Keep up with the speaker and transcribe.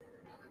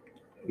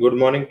Good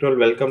morning to all.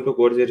 Welcome to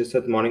Gorge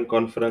Research Morning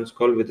Conference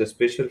Call with a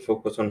special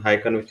focus on high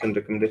conviction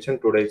recommendation.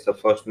 Today is the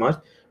 1st March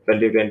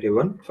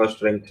 2021,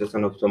 first rank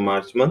session of the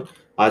March month.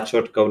 आज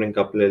short covering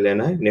का play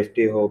लेना है.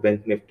 Nifty हो,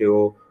 bank Nifty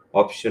हो,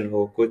 option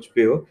हो, कुछ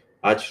भी हो,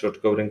 आज शॉर्ट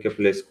कवरिंग के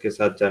प्लेस के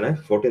साथ जाना है.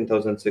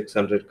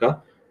 14,600 का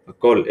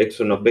कॉल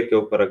 190 के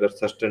ऊपर अगर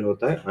सस्टेन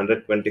होता है,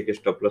 120 के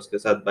स्टॉप लॉस के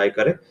साथ बाय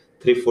करें.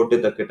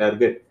 340 तक के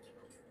टारगेट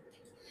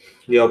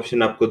ये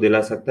ऑप्शन आपको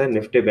दिला सकता है.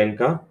 निफ्टी बैंक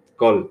का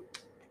कॉल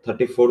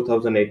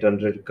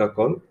 34,800 का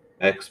कॉल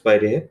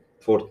एक्सपायरी है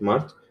 4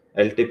 मार्च.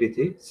 एलटीपी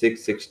थी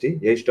 660,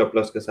 यही स्टॉप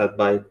लॉस के साथ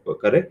बाय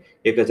करें.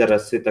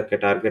 1080 तक के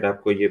टारगेट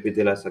आपको ये भी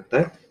दिला सकता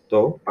है.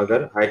 तो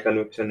अगर हाई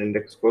कन्विक्शन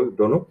इंडेक्स कॉल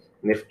दोनों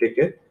निफ्टी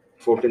के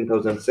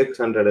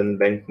 14,600 एंड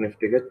बैंक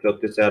निफ्टी के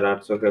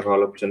 34,800 के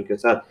कॉल ऑप्शन के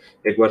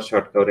साथ एक बार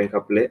शॉर्ट कवरिंग का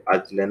प्ले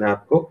आज लेना है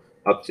आपको.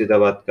 अब सीधा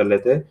बात कर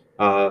लेते हैं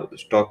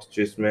स्टॉक्स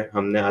जिसमें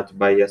हमने आज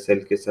बाय या सेल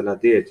की सलाह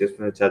दी है,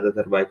 जिसमें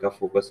ज्यादातर बाय का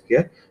फोकस किया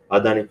है.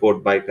 अदानी पोर्ट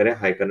बाय करें,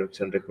 हाई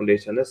कन्विक्शन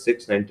रिकमेंडेशन है.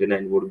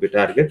 699 would be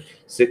target,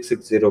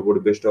 660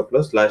 would be stop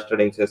loss. Last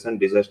trading session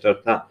disaster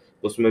था,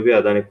 उसमें भी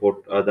अदानी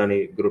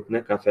ग्रुप ने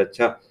काफी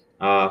अच्छा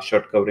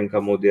शॉर्ट कवरिंग का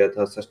मूव दिया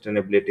था,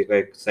 सस्टेनेबिलिटी का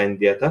एक साइन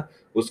दिया था.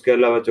 उसके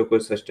अलावा जो कोई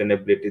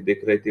सस्टेनेबिलिटी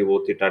दिख रही थी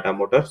वो थी टाटा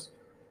मोटर्स.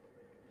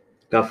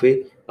 काफी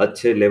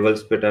अच्छे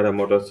लेवल्स पे टाटा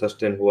मोटर्स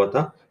सस्टेन हुआ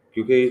था,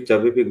 क्योंकि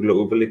जब भी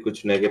ग्लोबली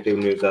कुछ नेगेटिव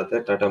न्यूज आता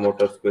है टाटा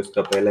मोटर्स को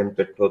इसका पहला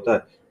इम्पेक्ट होता है.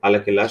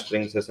 हालांकि लास्ट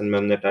ट्रेडिंग सेशन में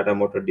हमने टाटा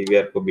मोटर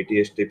डीवीआर को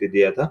बीटीएसटीपी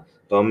दिया था,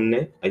 तो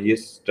हमने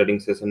इस ट्रेडिंग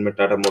सेशन में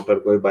टाटा मोटर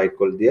को ही बाय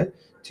कॉल दिया.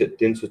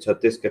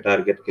 336 के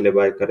टारगेट के लिए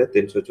बाय करे,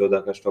 314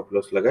 का स्टॉप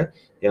लॉस लगाए.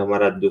 ये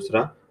हमारा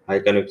दूसरा हाई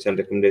कन्विक्शन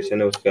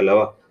रिकमेंडेशन है. उसके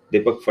अलावा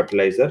दीपक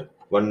फर्टिलाइजर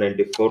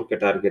 194 के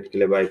टारगेट के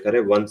लिए बाय करे,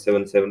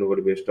 177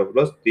 वुड बी स्टॉप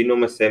लॉस. तीनों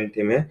में सेम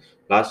थीम है.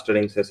 लास्ट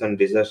ट्रेडिंग सेशन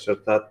डिजास्टर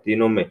था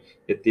तीनों में.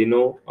 ये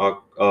तीनों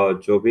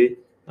जो भी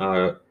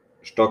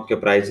स्टॉक के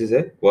प्राइसेस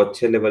है वो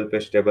अच्छे लेवल पे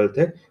स्टेबल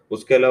थे.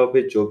 उसके अलावा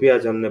भी जो भी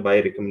आज हमने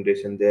बाय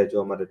रिकमेंडेशन दिया है,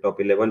 जो हमारे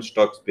टॉप 11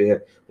 स्टॉक्स भी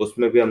है,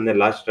 उसमें भी हमने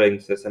लास्ट ट्रेडिंग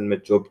सेशन में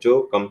जो जो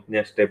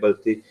कंपनियां स्टेबल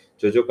थी,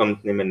 जो जो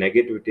कंपनी में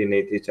नेगेटिविटी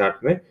नहीं थी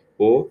चार्ट में,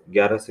 वो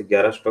 11 से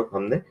 11 स्टॉक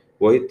हमने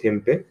वही थीम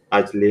पे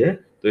आज लिए है.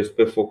 तो इस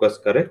पे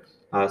फोकस करें.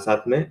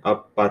 साथ में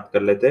अब बात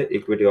कर लेते हैं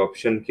इक्विटी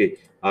ऑप्शन की,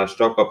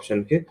 स्टॉक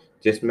ऑप्शन की,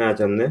 जिसमें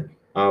आज हमने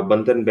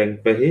बंधन बैंक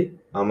पे ही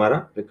हमारा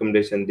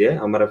रिकमेंडेशन दिया है.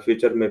 हमारा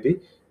फ्यूचर में भी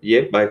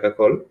ये बाय का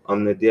कॉल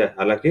हमने दिया है.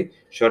 हालांकि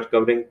शॉर्ट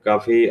कवरिंग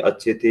काफी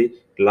अच्छी थी.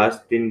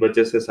 लास्ट 3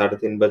 बजे से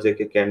 3:30 बजे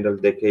के कैंडल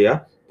देखे या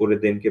पूरे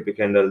दिन के भी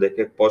कैंडल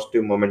देखे,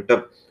 पॉजिटिव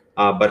मोमेंटम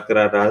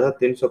बरकरार रहा था.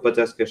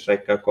 350 के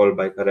स्ट्राइक का कॉल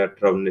बाय करा,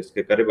 18-19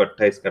 के करीब.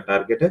 28 का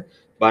टारगेट है,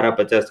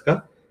 1250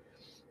 का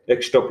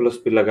एक स्टॉप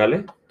लॉस भी लगा ले.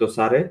 तो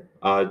सारे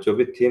जो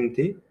भी थीम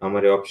थी,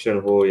 हमारे ऑप्शन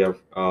हो या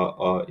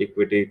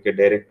इक्विटी के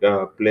डायरेक्ट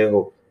प्ले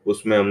हो,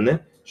 उसमें हमने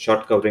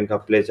शॉर्ट कवरिंग का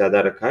प्ले ज्यादा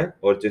रखा है.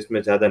 और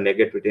जिसमें ज्यादा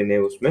नेगेटिविटी नहीं,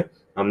 उसमें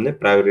हमने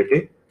प्रायोरिटी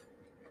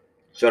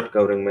शॉर्ट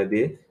कवरिंग में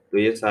दिए. तो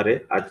ये सारे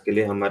आज के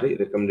लिए हमारी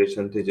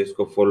रिकमेंडेशन थी,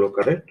 जिसको फॉलो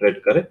करें, ट्रेड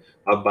करें.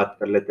 अब बात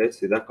कर लेते हैं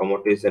सीधा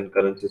कमोडिटीज एंड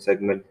करेंसी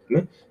सेगमेंट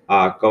में.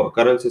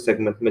 करेंसी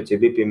सेगमेंट में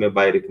जीबीपी में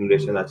बाय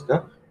रिकमेंडेशन आज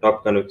का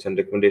टॉप कन्विक्शन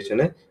रिकमेंडेशन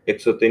है.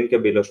 103 के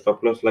बिलो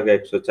स्टॉप लॉस लगा,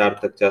 104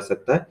 तक जा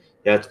सकता है.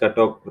 ये आज का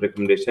top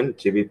recommendation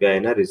GBP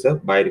INR reserve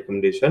bye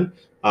recommendation.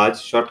 आज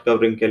शॉर्ट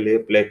कवरिंग के लिए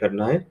प्ले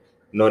करना है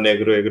non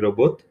agro agro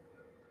both.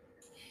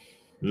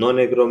 Non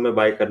agro में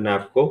बाय करना है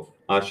आपको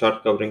शॉर्ट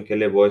कवरिंग के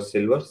लिए वॉइस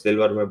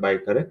सिल्वर में बाय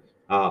करें.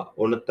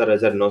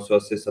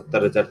 69,980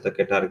 70,000 तक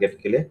के टारगेट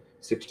के लिए.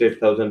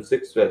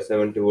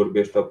 68,670 वुड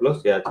बी स्टॉप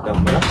लॉस. ये आज का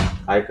हमारा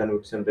हाई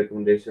कन्विक्शन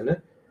रिकमेंडेशन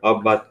है.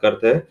 अब बात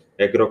करते हैं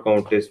एग्रो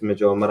काउंटीज में,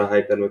 जो हमारा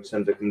हाई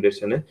कन्विक्शन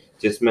रिकमेंडेशन है,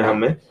 जिसमें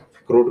हमें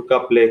क्रूड का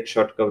प्ले एक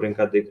शॉर्ट कवरिंग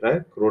का दिख रहा है.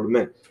 क्रूड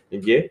में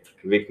ये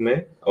वीक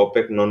में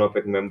ओपेक नॉन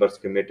ओपेक मेंबर्स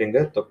की मीटिंग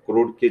है, तो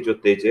क्रूड की जो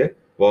तेजी है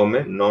वो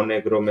हमें नॉन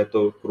एग्रो में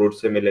तो क्रूड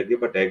से मिलेगी,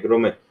 बट एग्रो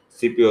में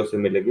सीपीओ से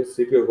मिलेगी.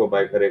 सीपीओ को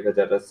बाय कर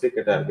 1080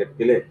 के टारगेट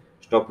के लिए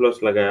स्टॉप लॉस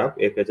लगाए आप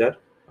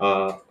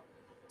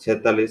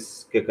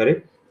 1046 के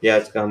करीब. ये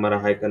आज का हमारा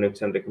हाई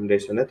कन्विक्शन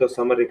रिकमेंडेशन है. तो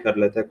समरी कर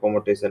लेते हैं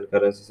कमोडिटीज एंड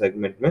करेंसी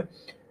सेगमेंट में.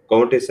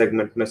 कमोडिटी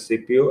सेगमेंट में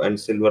सीपीयू एंड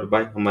सिल्वर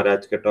बाय हमारे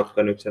आज के टॉप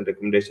कन्विक्शन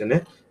रिकमेंडेशन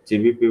है.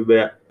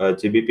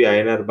 GBP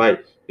INR buy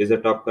is a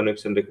top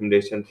conviction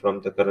recommendation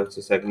from the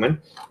currency segment.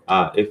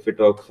 If we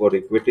talk for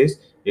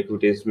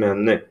equities में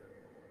हमने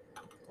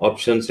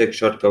ऑप्शन से एक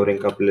शॉर्ट कवरिंग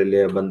का प्ले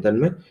लिया बंधन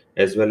में,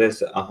 एज वेल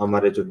एज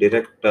हमारे जो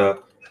डायरेक्ट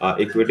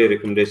इक्विटी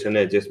रिकमेंडेशन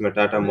है, जिसमें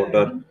टाटा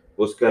मोटर,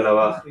 उसके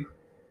अलावा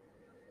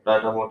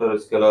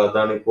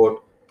अदानी पोर्ट,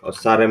 और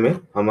सारे में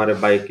हमारे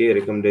बाय की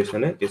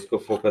रिकमेंडेशन है. इसको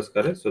फोकस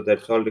करें. So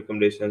that's all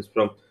recommendations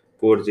from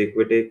course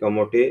equity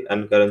commodity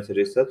and currency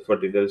research. For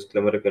details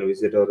disclaimer you can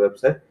visit our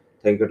website.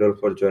 Thank you all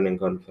for joining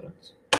conference.